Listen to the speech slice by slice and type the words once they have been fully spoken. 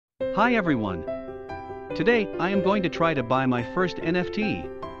Hi everyone. Today, I am going to try to buy my first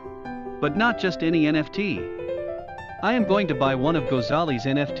NFT. But not just any NFT. I am going to buy one of Ghozali's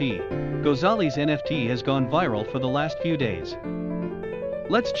NFT. Ghozali's NFT has gone viral for the last few days.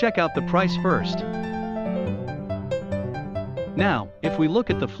 Let's check out the price first. Now, if we look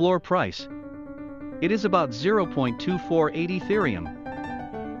at the floor price, it is about 0.248 Ethereum.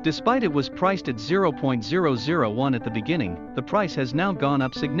 Despite it was priced at 0.001 at the beginning, the price has now gone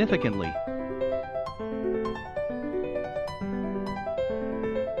up significantly.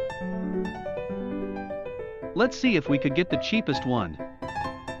 Let's see if we could get the cheapest one.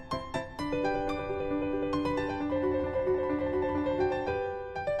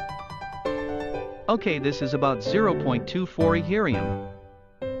 Okay, this is about 0.24 Ethereum.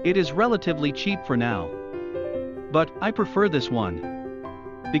 It is relatively cheap for now. But I prefer this one,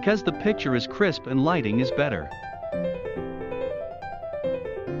 because the picture is crisp and lighting is better.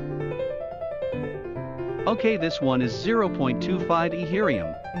 Okay, this one is 0.25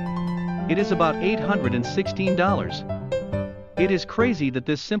 Ethereum. It is about $816. It is crazy that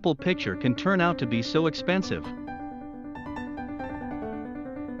this simple picture can turn out to be so expensive.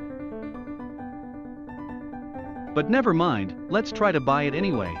 But never mind, let's try to buy it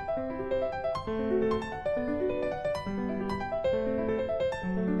anyway.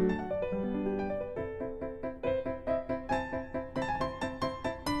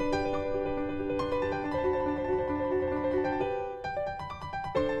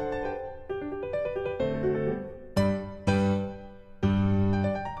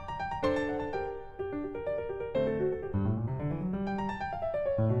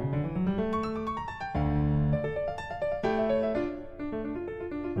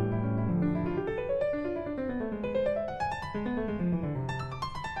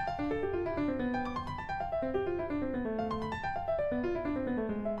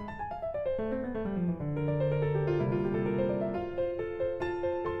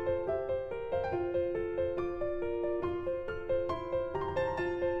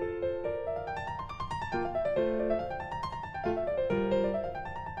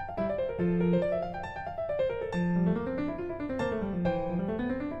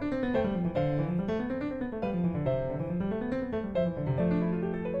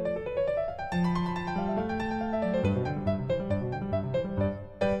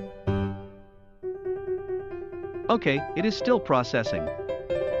 Okay, it is still processing.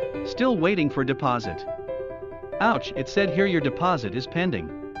 Still waiting for deposit. Ouch, it said here your deposit is pending.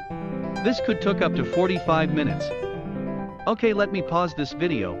 This could took up to 45 minutes. Okay, let me pause this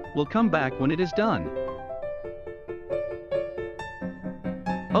video, we'll come back when it is done.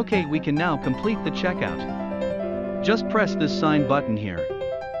 Okay, we can now complete the checkout. Just press this sign button here.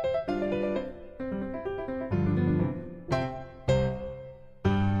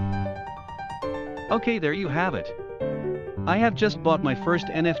 Okay, there you have it. I have just bought my first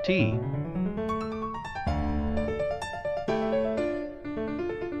NFT.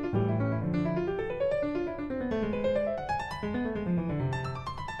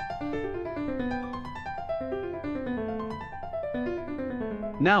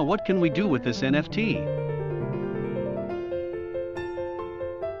 Now what can we do with this NFT?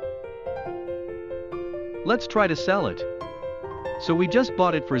 Let's try to sell it. So we just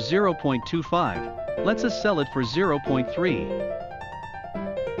bought it for 0.25. Let's us sell it for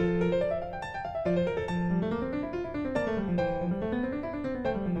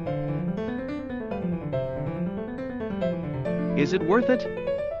Is it worth it?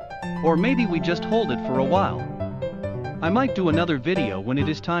 Or maybe we just hold it for a while. I might do another video when it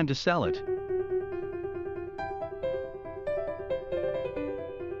is time to sell it.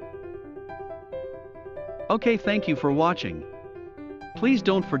 Okay, thank you for watching. Please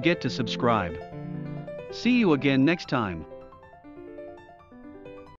don't forget to subscribe. See you again next time.